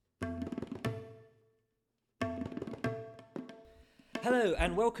Hello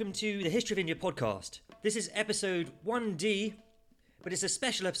and welcome to the History of India podcast. This is episode 1D, but it's a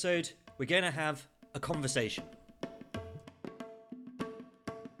special episode. We're going to have a conversation.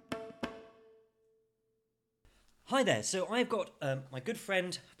 Hi there, so I've got my good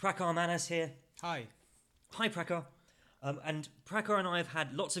friend Prakhar Manas here. Hi. Hi Prakhar. And Prakhar and I have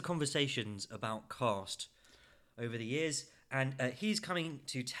had lots of conversations about caste over the years, and he's coming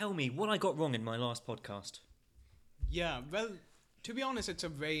to tell me what I got wrong in my last podcast. Yeah, well, to be honest, it's a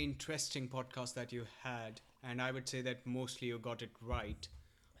very interesting podcast that you had, and I would say that mostly you got it right.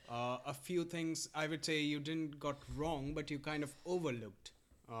 A few things I would say you didn't got wrong, but you kind of overlooked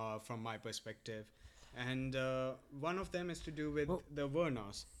from my perspective. And one of them is to do with the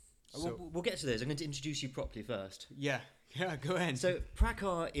Varnas. So, We'll get to those. I'm going to introduce you properly first. yeah, go ahead. So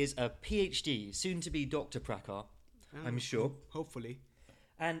Prakhar is a PhD, soon to be Dr. Prakhar, I'm sure. Hopefully.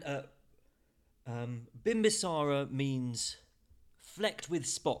 And Bimbisara means flecked with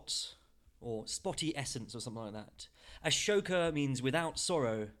spots, or spotty essence, or something like that. Ashoka means without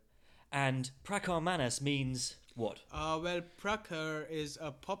sorrow, and Prakhar Manas means what? Well, Prakhar is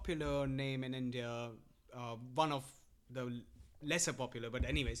a popular name in India, one of the lesser popular, but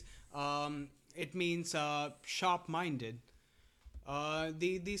anyways, it means sharp-minded.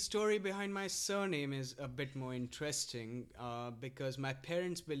 The story behind my surname is a bit more interesting because my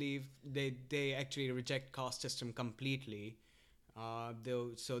parents believe they actually reject caste system completely.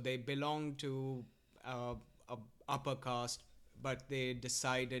 So they belong to a upper caste, but they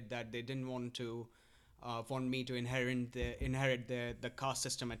decided that they didn't want me to inherit the caste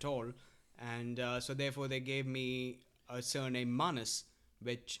system at all, and so therefore they gave me a surname Manas,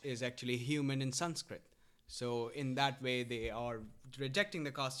 which is actually human in Sanskrit. So in that way, they are rejecting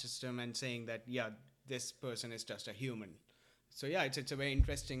the caste system and saying that this person is just a human. So it's a very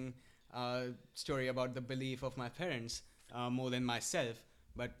interesting story about the belief of my parents more than myself.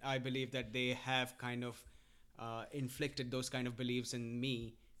 But I believe that they have kind of inflicted those kind of beliefs in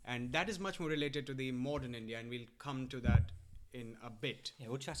me, and that is much more related to the modern India, and we'll come to that in a bit. Yeah,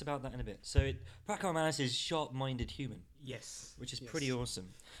 we'll chat about that in a bit. So Prakhar Manas is sharp-minded human. Yes. Which is pretty awesome.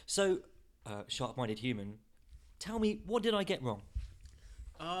 So, sharp-minded human, tell me, what did I get wrong?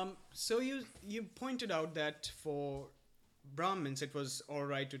 So you pointed out that for Brahmins it was all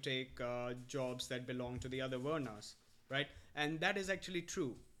right to take jobs that belong to the other Varnas, right? And that is actually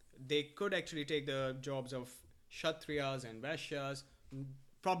true. They could actually take the jobs of Kshatriyas and Vaishyas,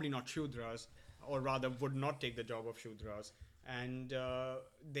 probably not Shudras, or rather would not take the job of Shudras. And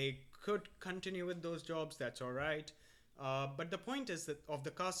they could continue with those jobs, that's all right. But the point is that of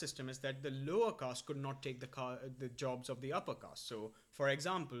the caste system is that the lower caste could not take the jobs of the upper caste. So, for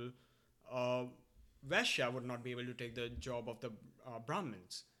example, Vaishya would not be able to take the job of the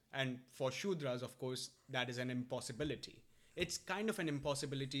Brahmins. And for Shudras, of course, that is an impossibility. It's kind of an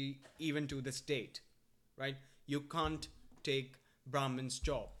impossibility even to this date, right? You can't take Brahmin's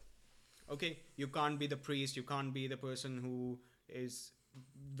job. Okay, you can't be the priest, you can't be the person who is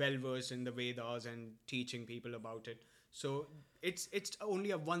well versed in the Vedas and teaching people about it. So it's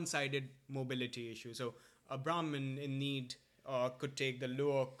only a one-sided mobility issue. So a Brahmin in need could take the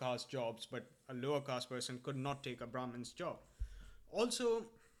lower caste jobs, but a lower caste person could not take a Brahmin's job. Also,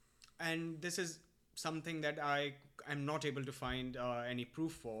 and this is something that I am not able to find any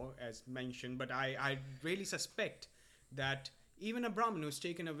proof for, as mentioned, but I really suspect that even a Brahmin who's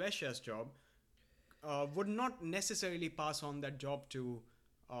taken a Vaishya's job would not necessarily pass on that job to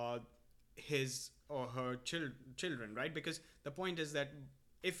his or her children, right? Because the point is that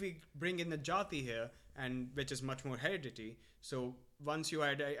if we bring in the jati here, and which is much more heredity, so once you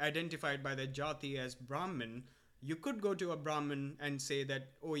are identified by the jati as Brahmin, you could go to a Brahmin and say that,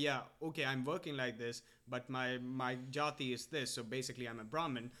 oh yeah, okay, I'm working like this, but my jati is this, so basically I'm a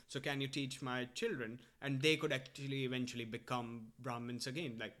Brahmin, so can you teach my children? And they could actually eventually become Brahmins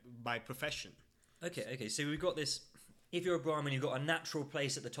again, like by profession. Okay, so we've got this, if you're a Brahmin, you've got a natural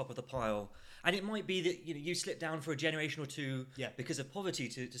place at the top of the pile, and it might be that you slip down for a generation or two because of poverty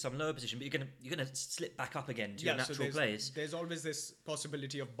to some lower position, but you're gonna slip back up again to a natural place. There's always this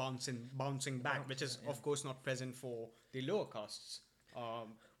possibility of bouncing back, which is of course not present for the lower castes.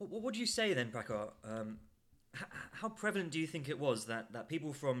 What do you say then, Prakhar? How prevalent do you think it was that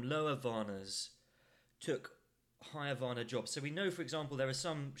people from lower Varnas took higher Varna jobs? So we know, for example, there are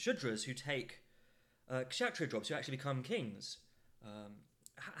some Shudras who take Kshatriya jobs who actually become kings.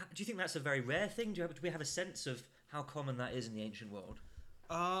 Do you think that's a very rare thing? Do we have a sense of how common that is in the ancient world?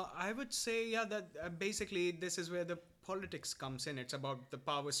 I would say, that basically this is where the politics comes in. It's about the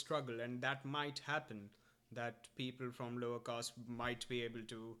power struggle, and that might happen, that people from lower caste might be able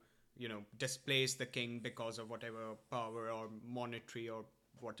to, displace the king because of whatever power or monetary or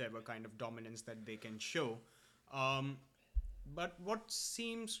whatever kind of dominance that they can show. But what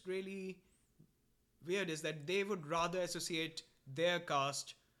seems really weird is that they would rather associate their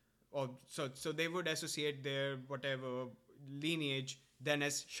caste, or so they would associate their whatever lineage then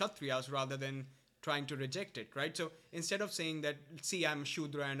as Kshatriyas rather than trying to reject it, right? So instead of saying that, see, I'm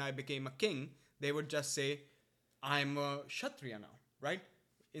Shudra and I became a king, they would just say, I'm a Kshatriya now, right?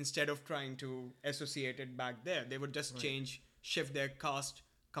 Instead of trying to associate it back there, they would just shift their caste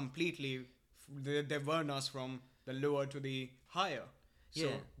completely, their varnas from the lower to the higher. So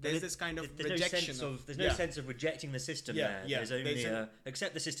there's this kind of rejection. There's no sense of rejecting the system there. Yeah, there's only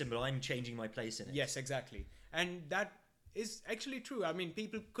accept the system, but I'm changing my place in it. Yes, exactly. And that is actually true. I mean,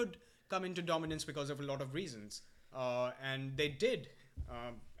 people could come into dominance because of a lot of reasons. And they did.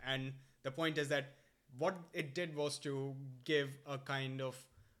 And the point is that what it did was to give a kind of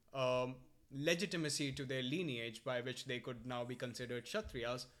legitimacy to their lineage by which they could now be considered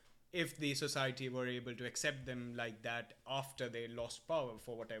Kshatriyas if the society were able to accept them like that after they lost power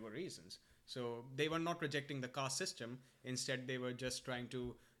for whatever reasons. So they were not rejecting the caste system. Instead, they were just trying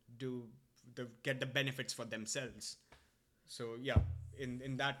to get the benefits for themselves. So yeah,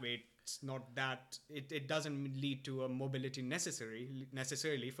 in that way, it's not that it doesn't lead to a mobility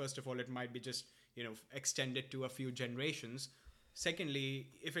necessarily. First of all, it might be just extended to a few generations. Secondly,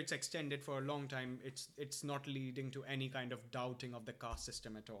 if it's extended for a long time, it's not leading to any kind of doubting of the caste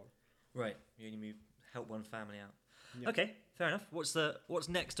system at all. Right, you help one family out. Yeah. Okay, fair enough. What's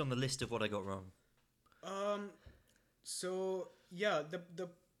next on the list of what I got wrong? So yeah, the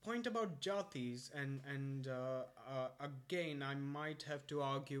point about jatis and again, I might have to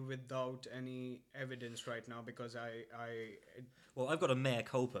argue without any evidence right now because Well, I've got a mea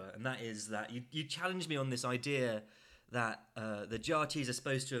culpa, and that is that you challenged me on this idea that the jatis are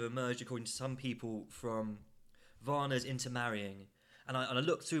supposed to have emerged, according to some people, from varnas intermarrying. And I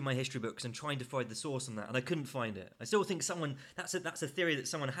looked through my history books and trying to find the source on that, and I couldn't find it. I still think that's a theory that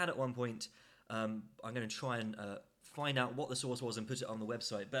someone had at one point. I'm going to try and find out what the source was and put it on the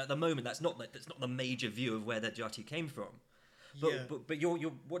website. But at the moment, that's not the major view of where the jati came from. But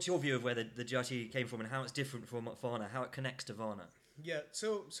what's your view of where the jati came from and how it's different from Varna, how it connects to Varna? Yeah.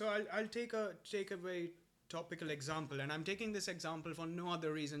 So I'll take a very topical example, and I'm taking this example for no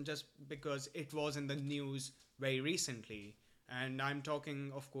other reason just because it was in the news very recently. And I'm talking,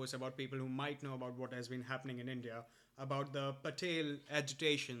 of course, about people who might know about what has been happening in India, about the Patel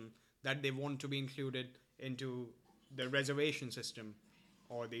agitation that they want to be included into the reservation system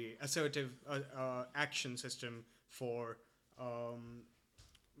or the assertive action system for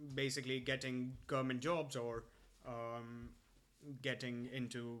basically getting government jobs or getting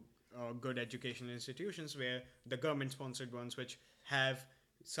into good educational institutions where the government-sponsored ones which have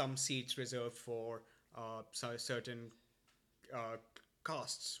some seats reserved for certain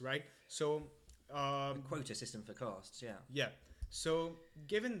castes, right? So a quota system for castes, yeah. So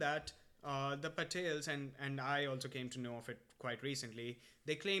given that the Patels, and I also came to know of it quite recently,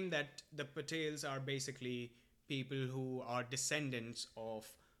 they claim that the Patels are basically people who are descendants of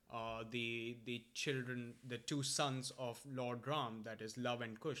the children, the two sons of Lord Ram, that is Lav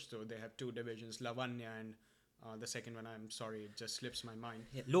and Kush. So they have two divisions, Lavanya and the second one, I'm sorry, it just slips my mind.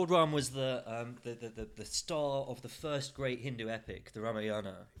 Yeah, Lord Ram was the star of the first great Hindu epic, the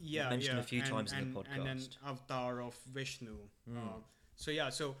Ramayana. Yeah, mentioned a few times in the podcast. And an avatar of Vishnu.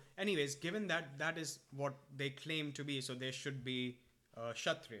 So anyways, given that is what they claim to be, so they should be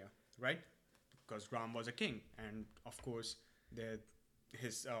Kshatriya, right? Because Ram was a king, and of course,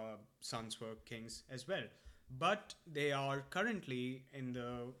 his sons were kings as well. But they are currently in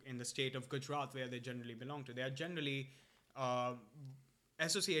the state of Gujarat, where they generally belong to. They are generally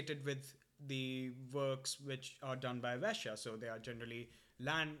associated with the works which are done by Vaishya. So they are generally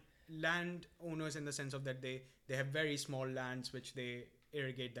land owners in the sense of that they have very small lands which they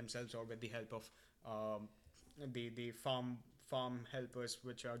irrigate themselves or with the help of the farm helpers,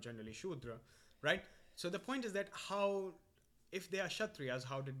 which are generally Shudra, right? So the point is that if they are Kshatriyas,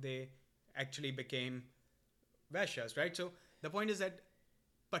 how did they actually became Vaishyas, right? So the point is that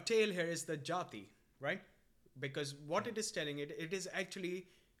Patel here is the jati, right? Because what it is telling, it is actually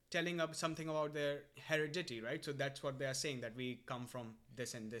telling up something about their heredity, right? So that's what they are saying, that we come from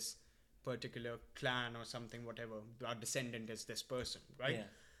this and this particular clan or something, whatever. Our descendant is this person, right? Yeah.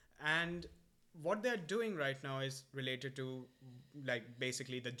 And what they're doing right now is related to like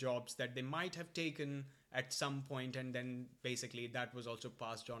basically the jobs that they might have taken at some point, and then basically that was also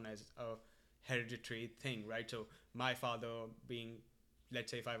passed on as a hereditary thing, right? So my father being,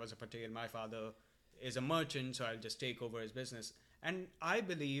 let's say if I was a Patel, my father is a merchant, so I'll just take over his business. And I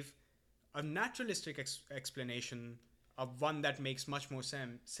believe a naturalistic explanation, of one that makes much more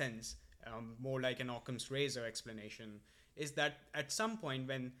sense, more like an Occam's razor explanation, is that at some point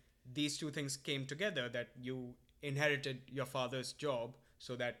when these two things came together, that you inherited your father's job,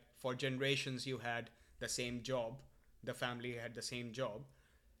 so that for generations you had the same job, the family had the same job,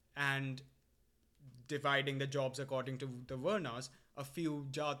 and dividing the jobs according to the Varnas, a few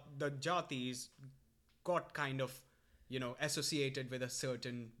the jatis got kind of, associated with a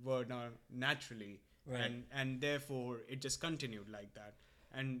certain Varna naturally, Right. and therefore it just continued like that.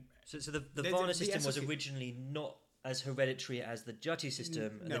 And So the there's Varna the system was associ- originally not as hereditary as the Jati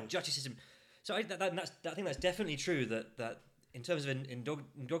system. And no. the Jati system. So I think that's definitely true. That in terms of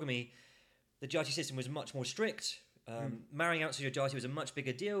endogamy, the Jati system was much more strict. Marrying outside your Jati was a much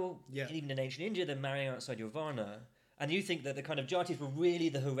bigger deal, Yeah. even in ancient India, than marrying outside your Varna. And you think that the kind of Jatis were really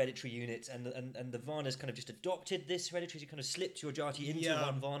the hereditary units, and the Varnas kind of just adopted this hereditary, you kind of slipped your Jati into Yeah.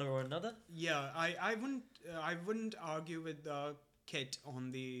 one Varna or another? Yeah, I wouldn't argue with Kit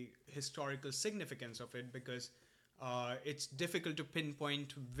on the historical significance of it, because it's difficult to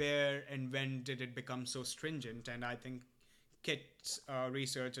pinpoint where and when did it become so stringent, and I think Kit's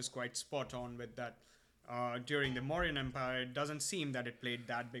research is quite spot on with that. During the Mauryan Empire, it doesn't seem that it played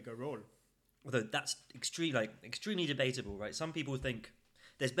that big a role. Although that's extremely debatable, right? Some people think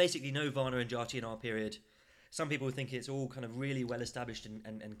there's basically no Varna and Jati in our period. Some people think it's all kind of really well established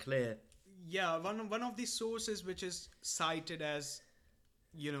and clear. Yeah, one of the sources which is cited as,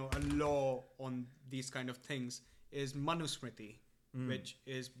 a law on these kind of things is Manusmriti, which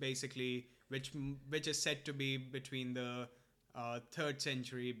is basically which is said to be between the 3rd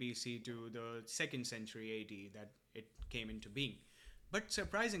century BC to the 2nd century AD that it came into being. But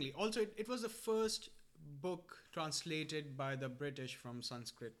surprisingly, also it was the first book translated by the British from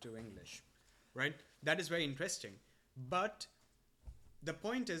Sanskrit to English, right? That is very interesting. But the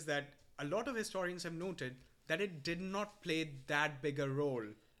point is that a lot of historians have noted that it did not play that big a role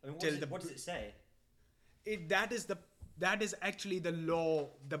I mean, till what does it say? that is actually the law,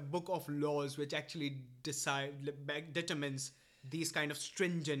 the book of laws, which actually determines these kind of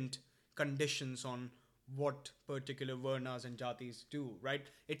stringent conditions on what particular Varnas and Jatis do, right?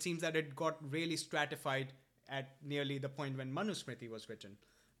 It seems that it got really stratified at nearly the point when Manusmriti was written.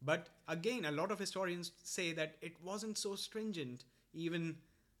 But again, a lot of historians say that it wasn't so stringent. Even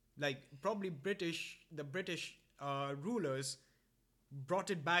like probably the British rulers brought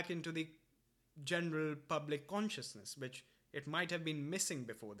it back into the general public consciousness, which it might have been missing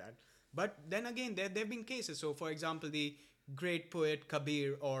before that. But then again, there have been cases. So, for example, the great poet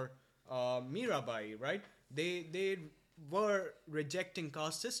Kabir or Mirabai, right? They were rejecting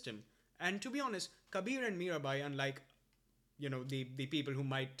caste system. And to be honest, Kabir and Mirabai, unlike the people who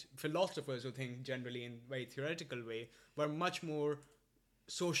might, philosophers who think generally in very theoretical way, were much more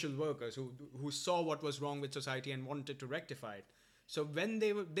social workers who saw what was wrong with society and wanted to rectify it. So when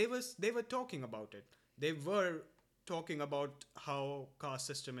they were talking about it, they were talking about how caste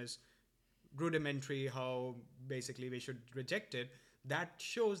system is rudimentary, how basically we should reject it. That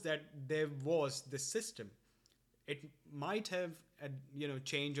shows that there was this system. It might have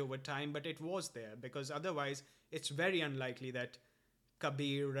changed over time, but it was there, because otherwise it's very unlikely that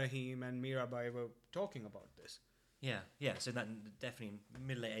Kabir, Rahim, and Mirabai were talking about this. Yeah. So that definitely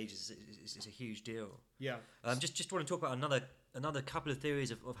Middle Ages is a huge deal. Yeah. Just want to talk about another couple of theories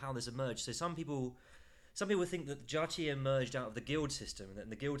of how this emerged. So some people think that Jati emerged out of the guild system, and that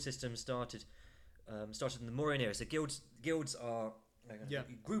the guild system started in the Mauryan era. So guilds are a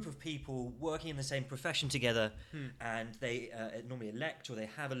group of people working in the same profession together, and they normally elect, or they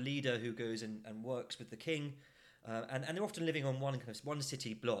have a leader who goes and works with the king, and they're often living on one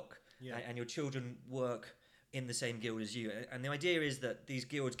city block, and your children work in the same guild as you. And the idea is that these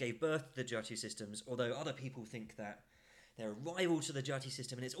guilds gave birth to the Jati systems, although other people think that they're a rival to the Jati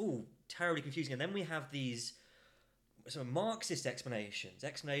system, and it's all terribly confusing. And then we have these sort of Marxist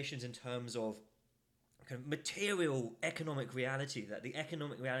explanations in terms of kind of material economic reality, that the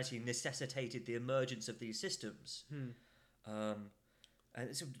economic reality necessitated the emergence of these systems. And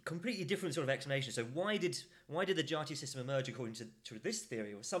it's a completely different sort of explanation. So why did the Jati system emerge according to this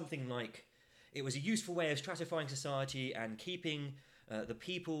theory? Or something like it was a useful way of stratifying society and keeping the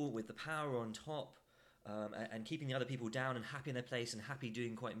people with the power on top, and keeping the other people down and happy in their place and happy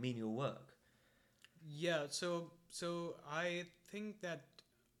doing quite menial work. Yeah, so I think that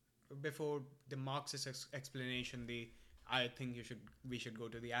before the Marxist explanation, I think we should go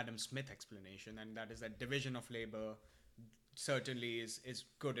to the Adam Smith explanation, and that is that division of labor certainly is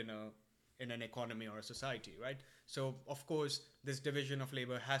good in an economy or a society, right? So of course this division of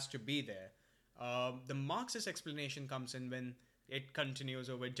labor has to be there. The Marxist explanation comes in when it continues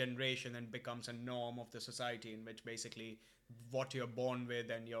over generation and becomes a norm of the society, in which basically what you're born with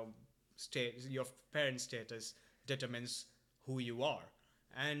and your parent status determines who you are.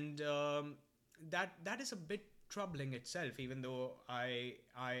 And that is a bit troubling itself, even though I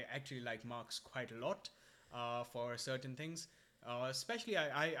actually like Marx quite a lot for certain things. Especially,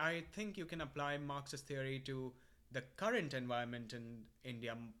 I think you can apply Marx's theory to the current environment in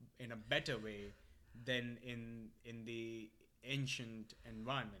India in a better way than in the ancient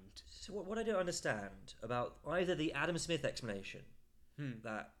environment. So what I don't understand about either the Adam Smith explanation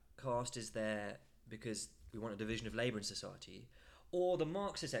that caste is there because we want a division of labour in society, or the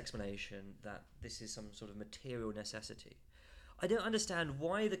Marxist explanation that this is some sort of material necessity. I don't understand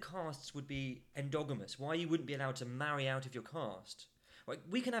why the castes would be endogamous, why you wouldn't be allowed to marry out of your caste. Like,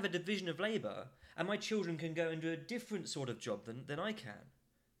 we can have a division of labour, and my children can go and do a different sort of job than I can.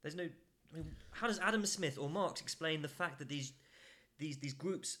 There's no... I mean, how does Adam Smith or Marx explain the fact that these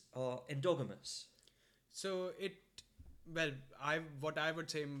groups are endogamous? So what I would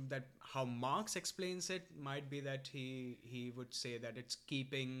say that how Marx explains it might be that he would say that it's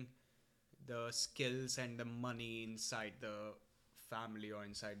keeping the skills and the money inside the family or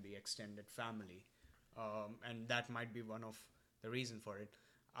inside the extended family, and that might be one of the reason for it.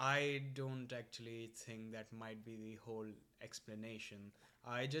 I don't actually think that might be the whole explanation.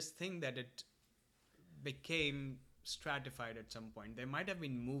 I just think that it became stratified at some point. There might have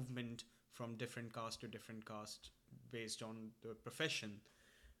been movement from different caste to different caste based on the profession,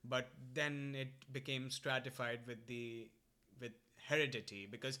 but then it became stratified with heredity,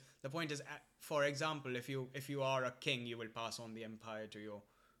 because the point is, for example, if you are a king, you will pass on the empire to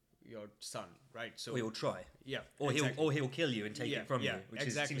your son, right? So or he'll try, yeah, or exactly. he'll kill you and take it from you, which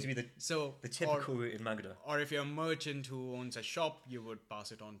seems to be the typical route in Magadha. Or if you're a merchant who owns a shop, you would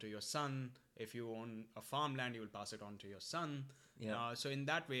pass it on to your son. If you own a farmland, you will pass it on to your son. Yeah. So in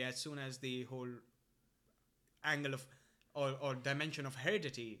that way, as soon as the whole angle of or dimension of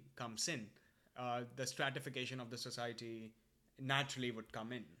heredity comes in, the stratification of the society naturally would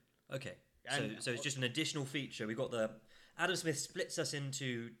come in. Okay. So it's just an additional feature. We've got Adam Smith splits us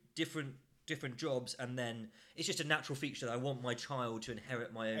into different jobs, and then it's just a natural feature that I want my child to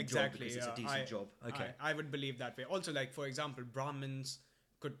inherit my own job because it's a decent job. Okay. I would believe that way. Also, like, for example, Brahmins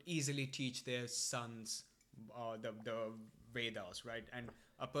could easily teach their sons the Vedas, right? And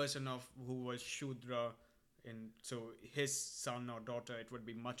a person who was Shudra, so his son or daughter, it would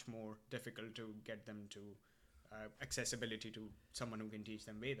be much more difficult to get them to accessibility to someone who can teach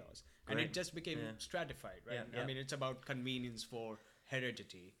them Vedas. Great. And it just became stratified, right? Yeah. I mean, it's about convenience for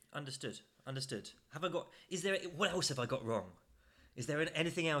heredity. Understood. What else have I got wrong? Is there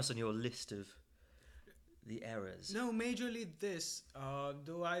anything else on your list of the errors? No, majorly this.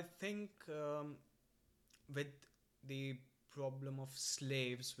 Though I think with the problem of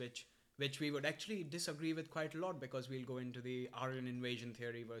slaves, which we would actually disagree with quite a lot, because we'll go into the Aryan invasion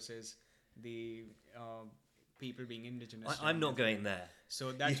theory versus the people being indigenous. I'm not going there.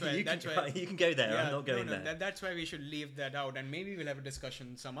 So that's why you can go there. I'm not going there. That's why we should leave that out, and maybe we'll have a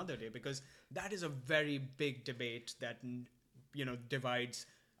discussion some other day, because that is a very big debate that divides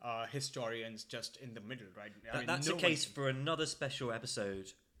historians just in the middle, right? That's a case for another special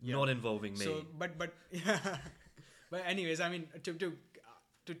episode, not involving me. So, but anyways, I mean,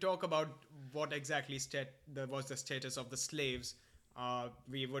 to talk about what exactly was the status of the slaves,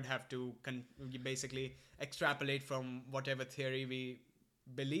 we would have to basically extrapolate from whatever theory we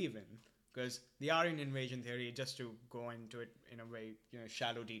believe in, because the Aryan invasion theory, just to go into it in a very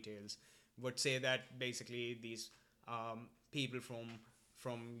shallow details, would say that basically these people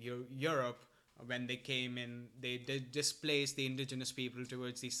from Europe, when they came in, they displaced the indigenous people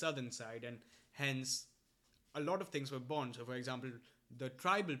towards the southern side, and hence a lot of things were born. So, for example, the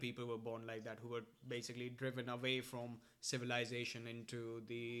tribal people were born like that, who were basically driven away from civilization into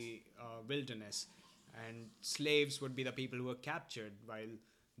the wilderness. And slaves would be the people who were captured while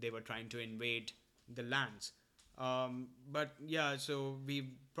they were trying to invade the lands. But yeah, so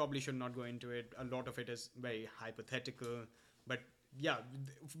we probably should not go into it. A lot of it is very hypothetical. But yeah,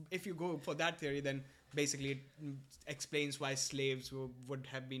 if you go for that theory, then basically it explains why slaves would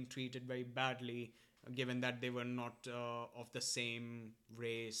have been treated very badly, given that they were not of the same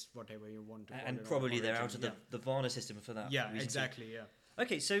race, whatever you want to call it. And probably they're out of the Varna system for that reason. Yeah, exactly, yeah.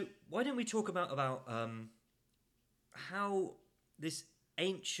 Okay, so why don't we talk about how this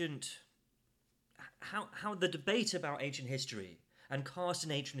ancient... How the debate about ancient history and caste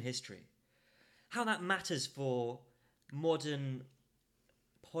in ancient history, how that matters for modern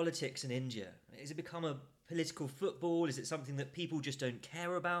politics in India. Has it become a political football? Is it something that people just don't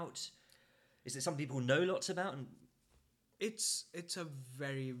care about? Is it something people know lots about? And It's a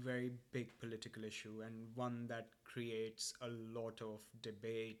very, very big political issue, and one that creates a lot of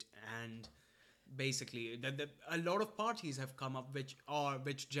debate. And basically a lot of parties have come up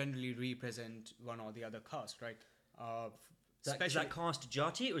which generally represent one or the other caste, right? uh, Is that caste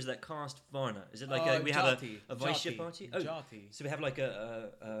jati or is that caste varna? Is it like we Jati, have a Vaishya Jati, party? Jati. So we have like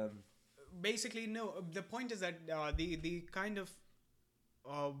Basically, no. The point is that the kind of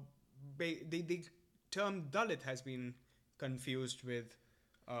uh, the term Dalit has been confused with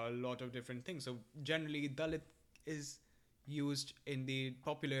a lot of different things. So generally, Dalit is used in the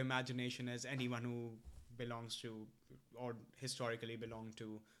popular imagination as anyone who belongs to or historically belonged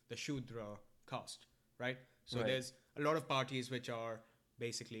to the Shudra caste, right? So Right. there's a lot of parties which are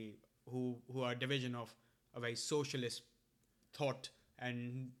basically who are division of a very socialist thought,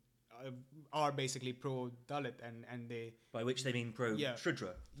 and are basically pro Dalit, and they by which they mean pro Yeah.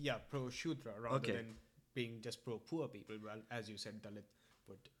 Shudra. pro Shudra rather Okay. than being just pro poor people. Well, as you said, Dalit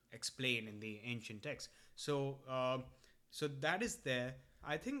would explain in the ancient text. So that is there.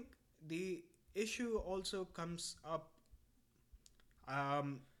 I think the issue also comes up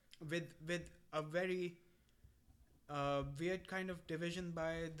with a very weird kind of division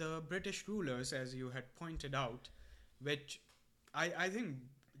by the British rulers, as you had pointed out, which I think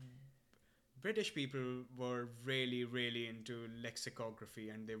British people were really, really into lexicography,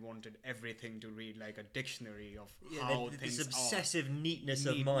 and they wanted everything to read like a dictionary of how things this are. obsessive neatness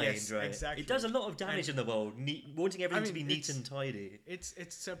of Neat, mind, yes, right? exactly. It does a lot of damage in the world, wanting everything to be neat it's- and tidy. It's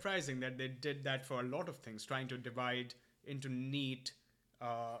surprising that they did that for a lot of things, trying to divide into neat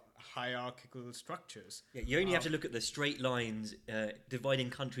hierarchical structures. Yeah, you only have to look at the straight lines dividing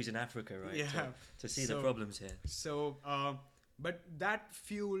countries in Africa, right? Yeah. To see the So- problems here. So, but that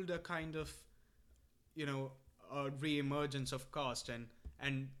fueled a kind of, a re-emergence of caste,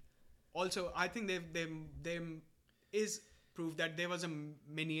 and also I think there is proof that there was a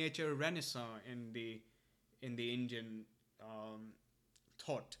miniature renaissance in the Indian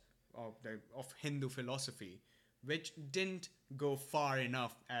thought of Hindu philosophy, which didn't go far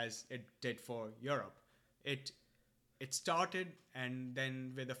enough as it did for Europe. It started, and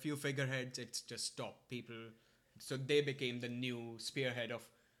then with a few figureheads, it's just stopped. People, so they became the new spearhead of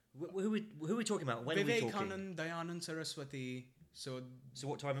Who are we talking about? When are we talking? Vivekanand, Dayanand Saraswati. So So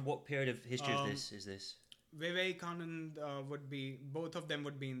what time and what period of history is this? Vivekanand would be, both of them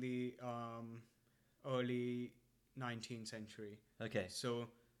would be in the early 19th century. Okay. So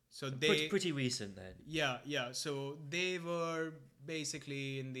they Pretty recent then. yeah. So they were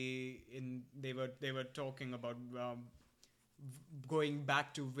basically they were talking about going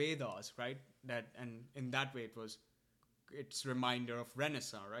back to Vedas, right? That, and in that way it's reminder of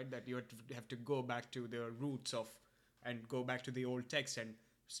Renaissance, right? That you have to go back to the roots of, and go back to the old text and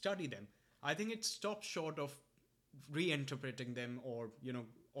study them. I think it stopped short of reinterpreting them, or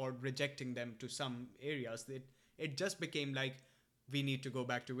rejecting them to some areas. It just became like, we need to go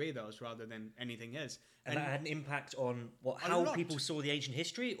back to Vedas rather than anything else. And that had an impact on A how lot. people saw the ancient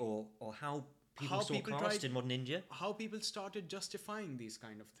history, or how people saw people caste tried- in modern India. How people started justifying these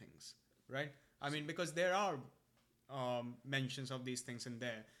kind of things, right? I mean, because there are mentions of these things in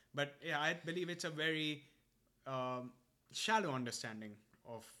there, but yeah, I believe it's a very shallow understanding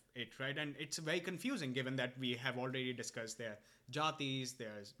of it, right? And it's very confusing, given that we have already discussed there jatis,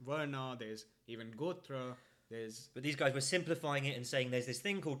 there's varna, there's even gotra, there's But these guys were simplifying it and saying there's this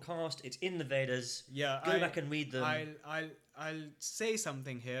thing called caste. It's in the Vedas. yeah. Go back and read them. I'll say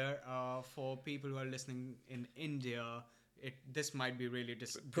something here for people who are listening in India. This might be really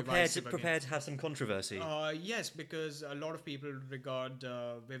divisive again. Prepared to have some controversy. Yes, because a lot of people regard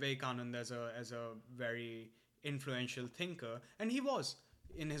Vivekanand as a very influential thinker, and he was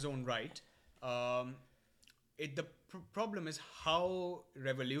in his own right. The problem is how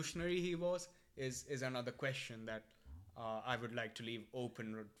revolutionary he was is another question that I would like to leave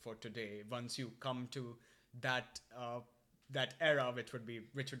open for today. Once you come to that era, which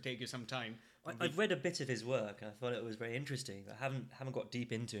would take you some time. I've read a bit of his work. I thought it was very interesting. I haven't got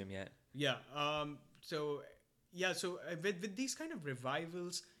deep into him yet. Yeah. So with these kind of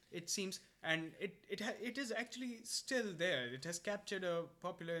revivals, it seems, and it is actually still there. It has captured a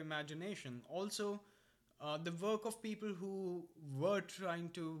popular imagination. Also, the work of people who were trying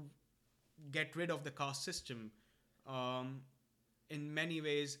to get rid of the caste system, in many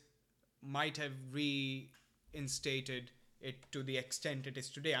ways, might have reinstated it to the extent it is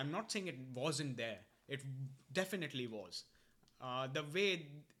today. I'm not saying it wasn't there. It definitely was. The way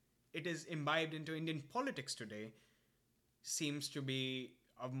it is imbibed into Indian politics today seems to be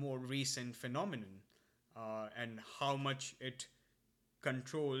a more recent phenomenon, and how much it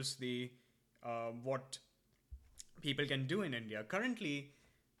controls the what people can do in India. Currently,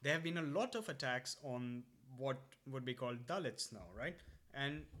 there have been a lot of attacks on what would be called Dalits now, right?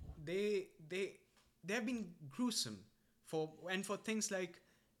 And they have been gruesome for things like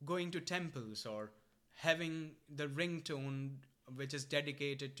going to temples or having the ringtone which is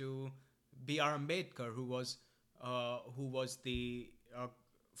dedicated to B.R. Ambedkar, who was the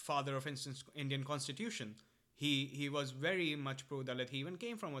father of Indian Constitution. He was very much pro-Dalit. He even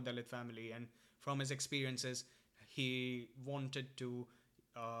came from a Dalit family, and from his experiences, he wanted to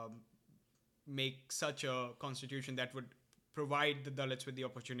make such a constitution that would provide the Dalits with the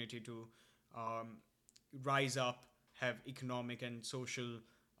opportunity to rise up, have economic and social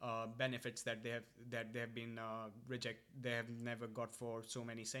benefits that they have been they have never got for so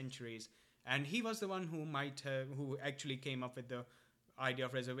many centuries. And he was the one who actually came up with the idea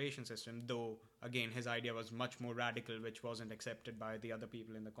of reservation system, though again his idea was much more radical, which wasn't accepted by the other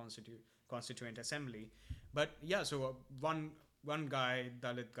people in the constituent assembly. But yeah, so one guy,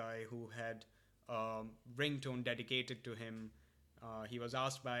 Dalit guy, who had ringtone dedicated to him, he was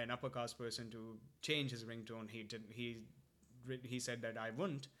asked by an upper caste person to change his ringtone. He said that I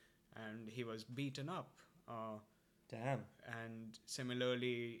wouldn't, and he was beaten up. Damn. And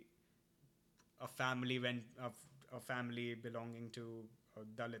similarly, a family belonging to a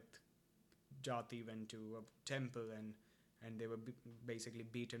Dalit jati went to a temple, and they were basically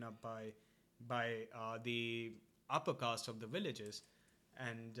beaten up by the upper caste of the villages.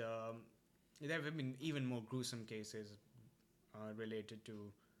 And there have been even more gruesome cases related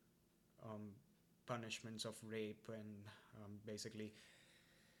to punishments of rape and basically.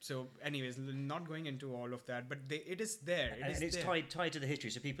 So, anyways, not going into all of that, but it is there. It's tied to the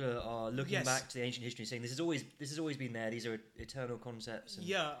history. So people are looking back to the ancient history, saying this has always been there. These are eternal concepts. And,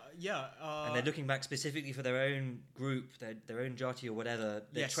 and they're looking back specifically for their own group, their own jati or whatever.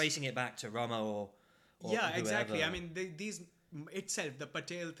 They're tracing it back to Rama or whoever. Exactly. I mean, these itself, the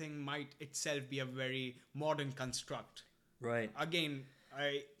Patel thing might itself be a very modern construct. Right. Again,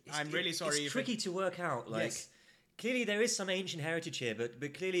 I'm really sorry. It's tricky to work out. Like, clearly there is some ancient heritage here,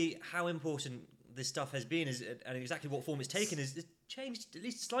 but clearly how important this stuff has been and exactly what form it's taken is changed at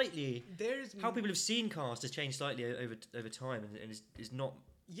least slightly. How people have seen caste has changed slightly over time, and is not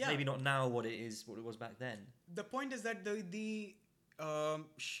maybe not now what it was back then. The point is that the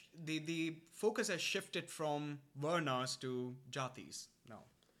focus has shifted from varnas to jatis now.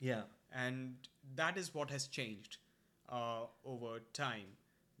 Yeah, and that is what has changed over time.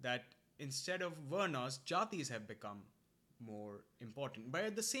 That instead of varnas, jatis have become more important. But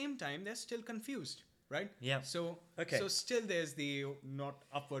at the same time, they're still confused, right? Yeah. So still there's the not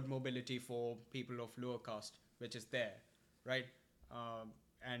upward mobility for people of lower caste, which is there, right?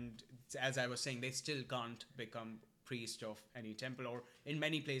 And as I was saying, they still can't become priest of any temple, or in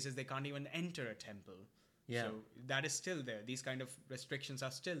many places, they can't even enter a temple. Yeah. So that is still there. These kind of restrictions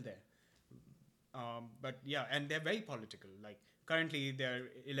are still there. But yeah, and they're very political. Like, currently, there are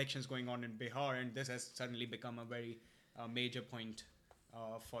elections going on in Bihar, and this has suddenly become a very major point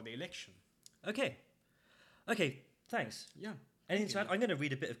for the election. Okay, thanks. Yeah. Anything to add? I'm going to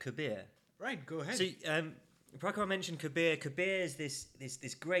read a bit of Kabir. Right, go ahead. So, Prakhar mentioned Kabir. Kabir is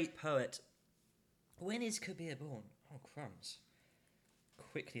this great poet. When is Kabir born? Oh, crumbs.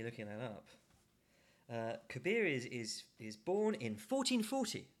 Quickly looking that up. Kabir is born in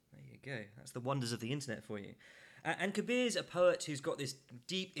 1440. There you go. That's the wonders of the internet for you. And Kabir's a poet who's got this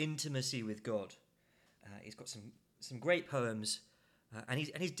deep intimacy with God. He's got some great poems, and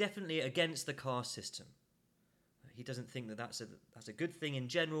he's definitely against the caste system. He doesn't think that that's a good thing in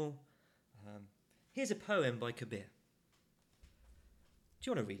general. Here's a poem by Kabir. Do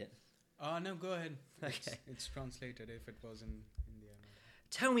you want to read it? No, go ahead. Okay. It's translated if it was in India.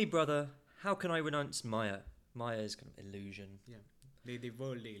 Tell me, brother, how can I renounce Maya? Maya is kind of illusion. Yeah, the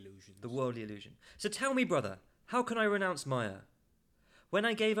worldly illusion. The worldly illusion. So tell me, brother, how can I renounce Maya? When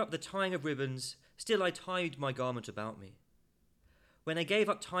I gave up the tying of ribbons, still I tied my garment about me. When I gave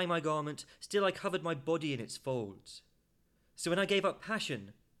up tying my garment, still I covered my body in its folds. So when I gave up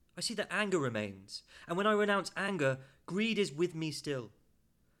passion, I see that anger remains. And when I renounce anger, greed is with me still.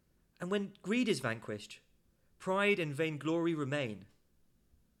 And when greed is vanquished, pride and vainglory remain.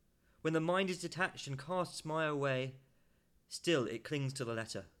 When the mind is detached and casts Maya away, still it clings to the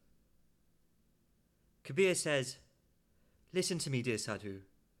letter. Kabir says, listen to me, dear Sadhu.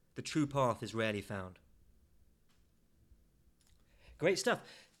 The true path is rarely found. Great stuff.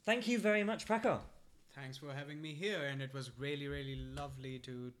 Thank you very much, Prakhar. Thanks for having me here, and it was really, really lovely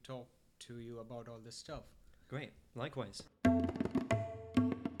to talk to you about all this stuff. Great. Likewise.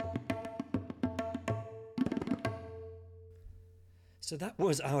 So that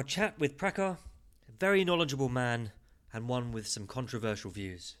was our chat with Prakhar. very knowledgeable man and one with some controversial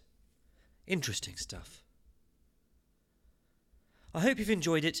views. Interesting stuff. I hope you've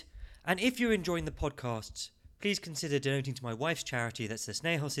enjoyed it, and if you're enjoying the podcasts, please consider donating to my wife's charity, that's the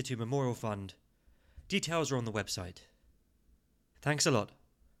Snehal Situ Memorial Fund. Details are on the website. Thanks a lot.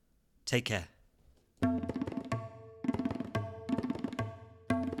 Take care.